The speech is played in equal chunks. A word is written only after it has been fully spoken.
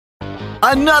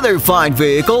Another fine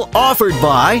vehicle offered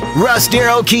by Russ,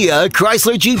 Darrow, Kia,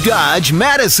 Chrysler, Jeep, Dodge,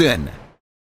 Madison.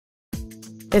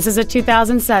 This is a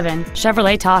 2007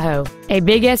 Chevrolet Tahoe, a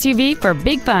big SUV for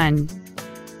big fun.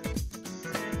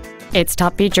 Its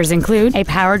top features include a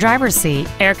power driver's seat,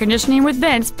 air conditioning with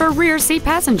vents for rear seat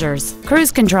passengers,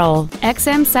 cruise control,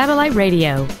 XM satellite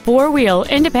radio, four-wheel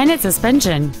independent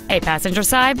suspension, a passenger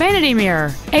side vanity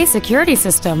mirror, a security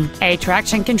system, a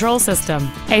traction control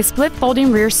system, a split folding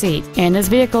rear seat, and this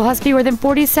vehicle has fewer than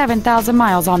 47,000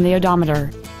 miles on the odometer.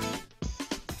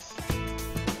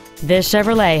 This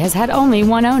Chevrolet has had only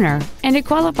one owner, and it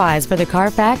qualifies for the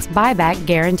Carfax buyback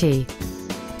guarantee.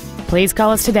 Please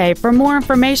call us today for more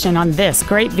information on this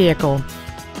great vehicle.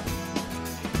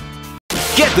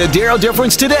 Get the Darrow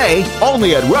difference today,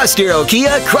 only at Russ, Darrow,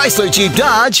 Kia, Chrysler, Jeep,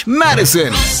 Dodge,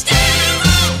 Madison.